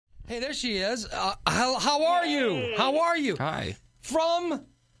Hey, there she is. How are you? How are you? Hi. From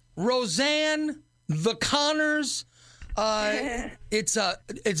Roseanne, The Connors,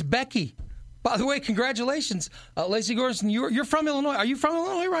 it's Becky. By the way, congratulations, Lacey Gordon. You're from Illinois. Are you from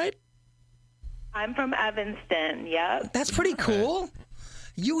Illinois, right? I'm from Evanston, yep. That's pretty cool.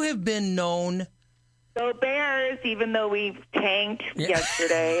 You have been known... Go Bears, even though we tanked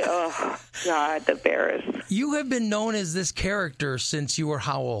yesterday. Oh, God, the Bears. You have been known as this character since you were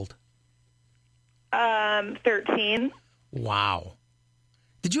how old? 13. Wow.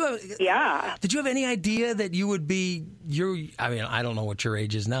 Did you have any idea that you would be I mean, I don't know what your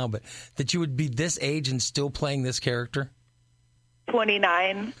age is now, but that you would be this age and still playing this character?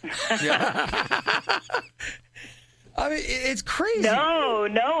 29. Yeah. I mean, it's crazy. No,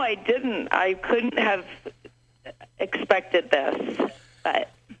 I didn't. I couldn't have expected this, but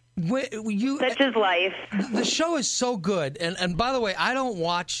such is life. The show is so good, and by the way, I don't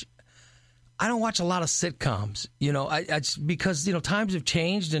watch a lot of sitcoms. You know, it's because times have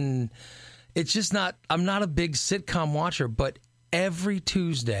changed, and it's just not. I'm not a big sitcom watcher, but every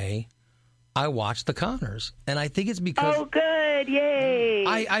Tuesday I watch The Connors, and I think it's because good, yay!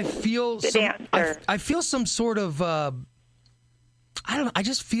 I feel I feel some sort of I don't know. I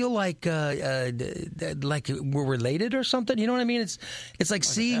just feel like we're related or something. You know what I mean? It's like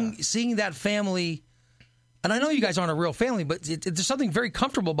seeing that family. And I know you guys aren't a real family, but there's something very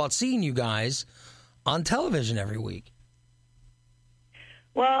comfortable about seeing you guys on television every week.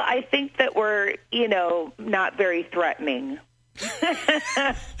 Well, I think that we're, not very threatening.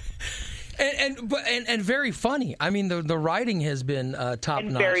 and very funny. I mean, the writing has been top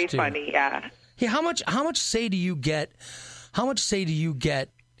notch. Very too. funny, yeah. Yeah. How much say do you get? How much say do you get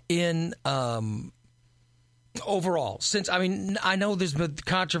in overall? Since I know there's been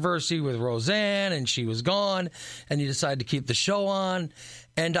controversy with Roseanne, and she was gone, and you decided to keep the show on,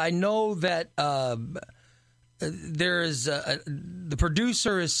 and I know that there is the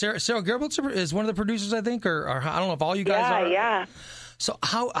producer is Sarah Gerbitz is one of the producers, I think, or I don't know if all you guys are. Yeah. So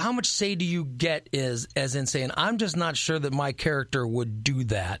how much say do you get as in saying, I'm just not sure that my character would do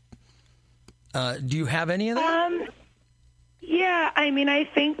that? Do you have any of that? Yeah, I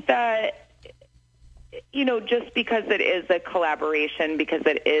think that, just because it is a collaboration, because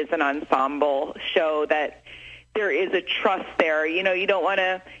it is an ensemble show, that there is a trust there. You don't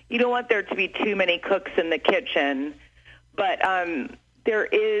want there to be too many cooks in the kitchen, but there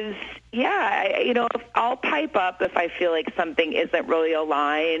is, I'll pipe up if I feel like something isn't really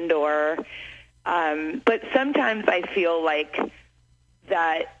aligned, or, but sometimes I feel like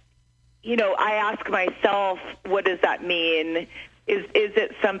that, I ask myself, what does that mean? Is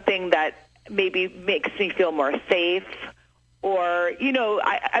it something that maybe makes me feel more safe? Or,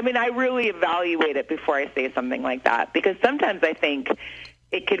 I really evaluate it before I say something like that, because sometimes I think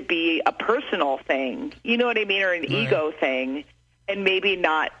it could be a personal thing, you know what I mean, or an ego thing, and maybe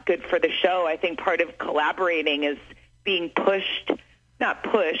not good for the show. I think part of collaborating is being not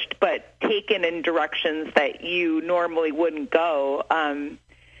pushed, but taken in directions that you normally wouldn't go.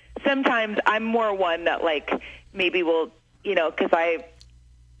 Sometimes I'm more one that, maybe will, because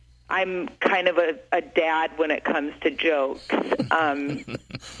I'm kind of a dad when it comes to jokes. So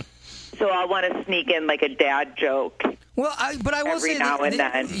I want to sneak in a dad joke. Well, I will say now and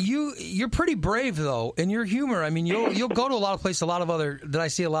then. You're pretty brave though in your humor. I mean, you'll go to a lot of places that I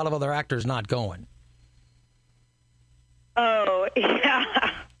see a lot of other actors not going. Oh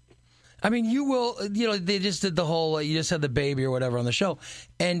yeah. I mean, you will. They just did the whole. You just had the baby or whatever on the show,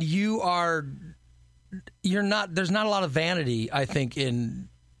 and you're not. There's not a lot of vanity, I think, in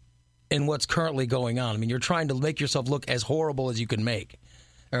what's currently going on. I mean, you're trying to make yourself look as horrible as you can make,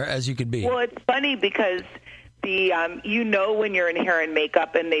 or as you could be. Well, it's funny because the when you're in hair and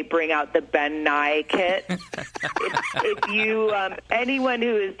makeup and they bring out the Ben Nye kit. if you anyone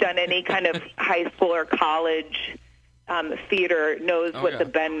who has done any kind of high school or college theater knows what the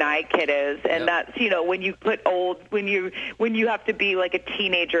Ben Nye kit is, and that's when you put when you have to be like a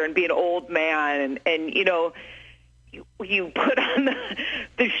teenager and be an old man, and you put on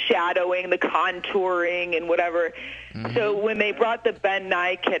the shadowing, the contouring, and whatever. Mm-hmm. So when they brought the Ben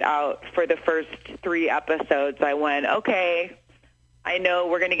Nye kit out for the first 3 episodes, I went, okay, I know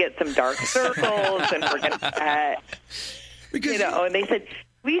we're going to get some dark circles, and we're going to and they said,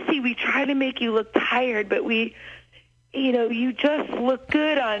 we try to make you look tired, but you just look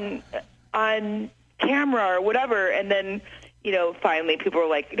good on camera or whatever. And then, finally people were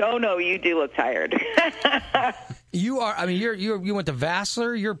like, no, you do look tired. You are. I mean, you went to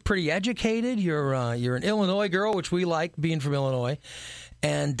Vassar. You're pretty educated. You're an Illinois girl, which we like, being from Illinois.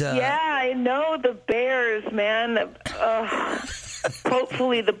 And yeah, I know the Bears, man.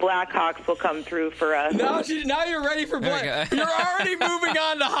 Hopefully the Blackhawks will come through for us. Now you're ready for Black. You're already moving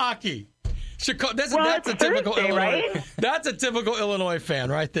on to hockey. Chicago. That's a typical Thursday, Illinois. Right? That's a typical Illinois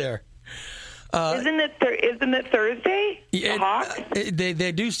fan right there. Isn't it Thursday? The Hawks?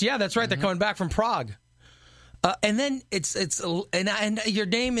 They do. Yeah, that's right. They're coming back from Prague. And then it's your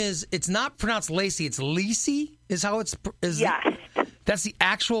name is, it's not pronounced Lacey. It's Lacey is how it's Yes. That's the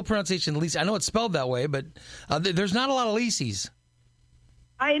actual pronunciation, Lacey. I know it's spelled that way, but there's not a lot of Lacey's.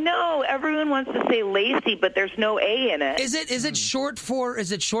 I know everyone wants to say Lacey, but there's no A in it. Is it short for?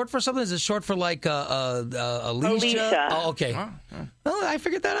 Is it short for something? Is it short for like Alicia? Alicia. Oh, okay. Well, I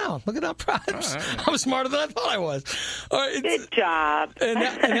figured that out. Look at that. I'm smarter than I thought I was. All right, good job. And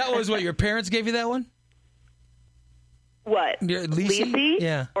that was what your parents gave you that one? What? Lacey?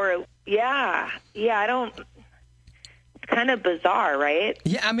 Yeah. Or yeah. I don't. It's kind of bizarre, right?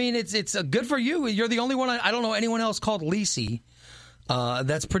 Yeah, I mean it's good for you. You're the only one. I don't know anyone else called Lacey.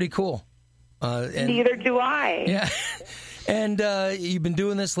 That's pretty cool. Neither do I. Yeah. And you've been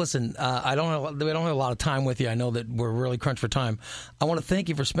doing this. Listen, we don't have a lot of time with you. I know that we're really crunched for time. I want to thank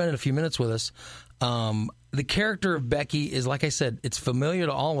you for spending a few minutes with us. The character of Becky is, like I said, it's familiar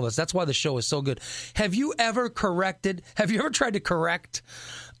to all of us. That's why the show is so good. Have you ever tried to correct,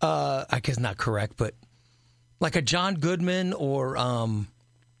 I guess not correct, but like a John Goodman or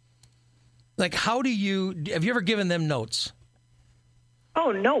like have you ever given them notes?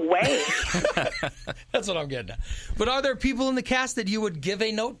 Oh, no way. That's what I'm getting at. But are there people in the cast that you would give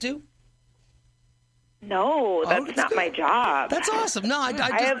a note to? No, that's not my job. That's awesome. No,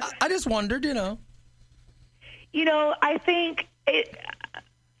 I just wondered, I think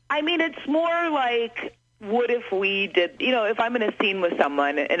it's more like, what if we did, if I'm in a scene with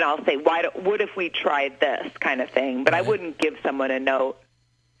someone and I'll say, what if we tried this kind of thing? But I wouldn't give someone a note.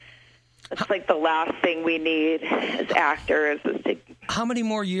 It's like the last thing we need as actors. How many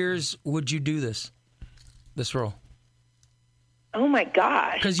more years would you do this role? Oh my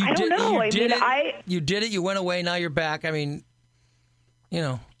gosh! Because you did it. You went away. Now you're back. I mean,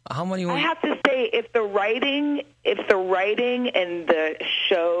 how many? I have to say, if the writing and the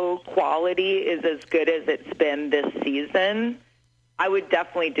show quality is as good as it's been this season, I would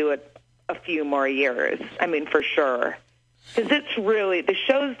definitely do it a few more years. I mean, for sure. Because the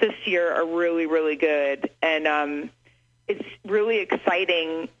shows this year are really, really good, and it's really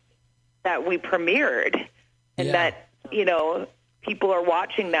exciting that we premiered and that, people are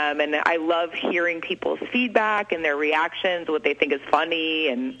watching them, and I love hearing people's feedback and their reactions, what they think is funny,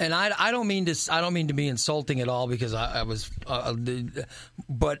 and I don't mean to be insulting at all, because I was,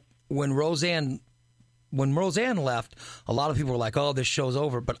 but when Roseanne left, a lot of people were like, "Oh, this show's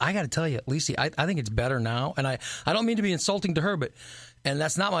over." But I got to tell you, Lacey, I think it's better now. And I don't mean to be insulting to her, and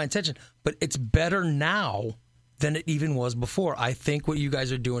that's not my intention, but it's better now than it even was before. I think what you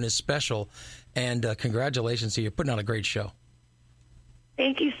guys are doing is special, and congratulations to you. You're putting on a great show.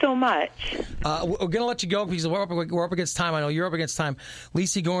 Thank you so much. We're going to let you go because we're up against time. I know you're up against time.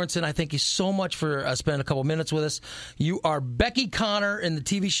 Lacey Goranson, I thank you so much for spending a couple minutes with us. You are Becky Connor in the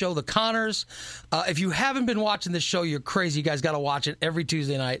TV show The Connors. If you haven't been watching this show, you're crazy. You guys got to watch it every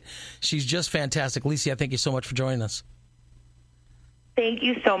Tuesday night. She's just fantastic. Lacey, I thank you so much for joining us. Thank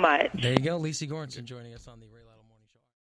you so much. There you go. Lacey Goranson joining us on the Ray